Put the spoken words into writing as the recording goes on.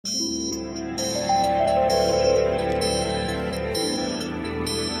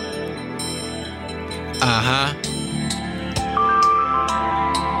Uh-huh.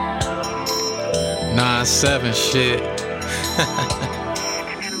 9-7 shit.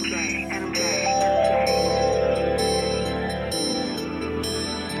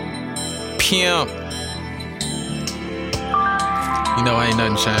 Pimp. You know ain't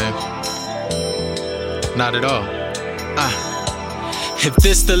nothing changed. Not at all. If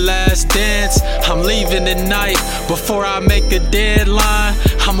this the last dance, I'm leaving tonight. Before I make a deadline,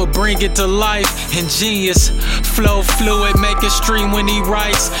 I'ma bring it to life. Ingenious, flow fluid, make it stream when he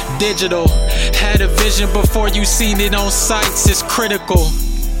writes. Digital, had a vision before you seen it on sights. It's critical.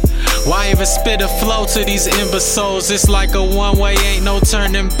 Why even spit a flow to these imbeciles? It's like a one-way, ain't no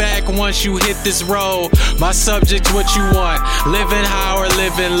turning back once you hit this road. My subject's what you want, living high or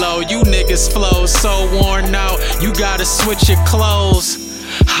living low. You niggas flow so worn out, you gotta switch your clothes.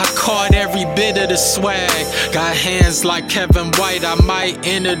 I caught every bit of the swag. Got hands like Kevin White, I might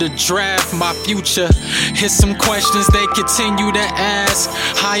enter the draft. My future, here's some questions they continue to ask.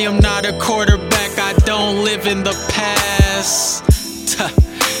 I am not a quarterback, I don't live in the past.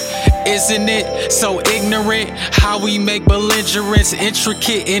 Isn't it so ignorant how we make belligerence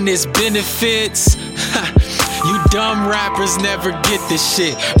intricate in its benefits? You dumb rappers never get this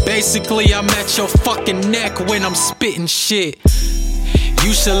shit. Basically, I'm at your fucking neck when I'm spitting shit.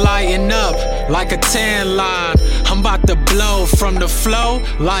 You should lighten up like a tan line. I'm about to blow from the flow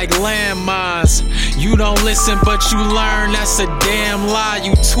like landmines. You don't listen but you learn, that's a damn lie.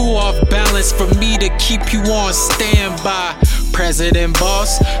 You too off balance for me to keep you on standby. President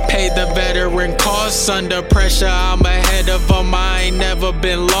boss, paid the veteran costs. Under pressure, I'm ahead of them, I ain't never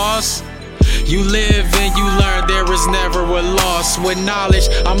been lost. You live and you learn, there is never a loss. With knowledge,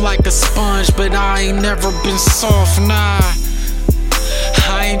 I'm like a sponge, but I ain't never been soft, nah.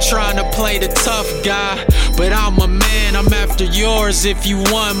 I ain't trying to play the tough guy, but I'm a man, I'm after yours if you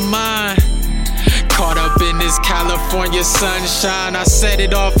want mine. Caught up in this California sunshine, I set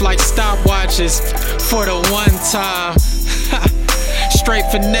it off like stopwatches for the one time. Straight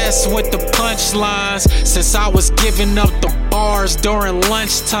finesse with the punchlines, since I was giving up the bars during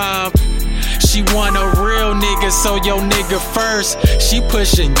lunchtime. She want a real nigga, so yo nigga first. She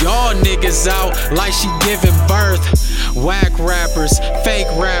pushing y'all niggas out like she giving birth. Whack rappers, fake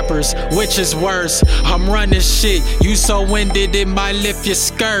rappers, which is worse? I'm running shit, you so winded it might lift your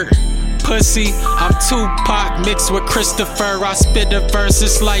skirt. Pussy, I'm Tupac mixed with Christopher. I spit a verse,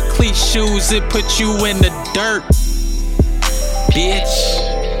 it's like cleat shoes, it put you in the dirt, bitch.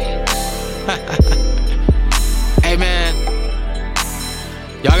 Hey man,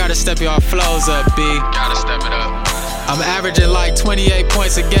 y'all gotta step your flows up, B. Gotta step it up. I'm averaging like 28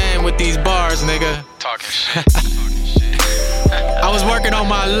 points a game with these bars, nigga. Talking shit. I was working on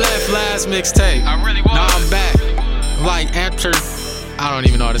my last mixtape. I really was. Now I'm back. Like after, I don't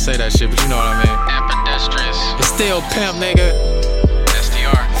even know how to say that shit, but you know what I mean. Ambidextrous. It's still pimp, nigga.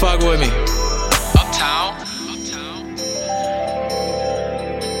 STR. Fuck with me.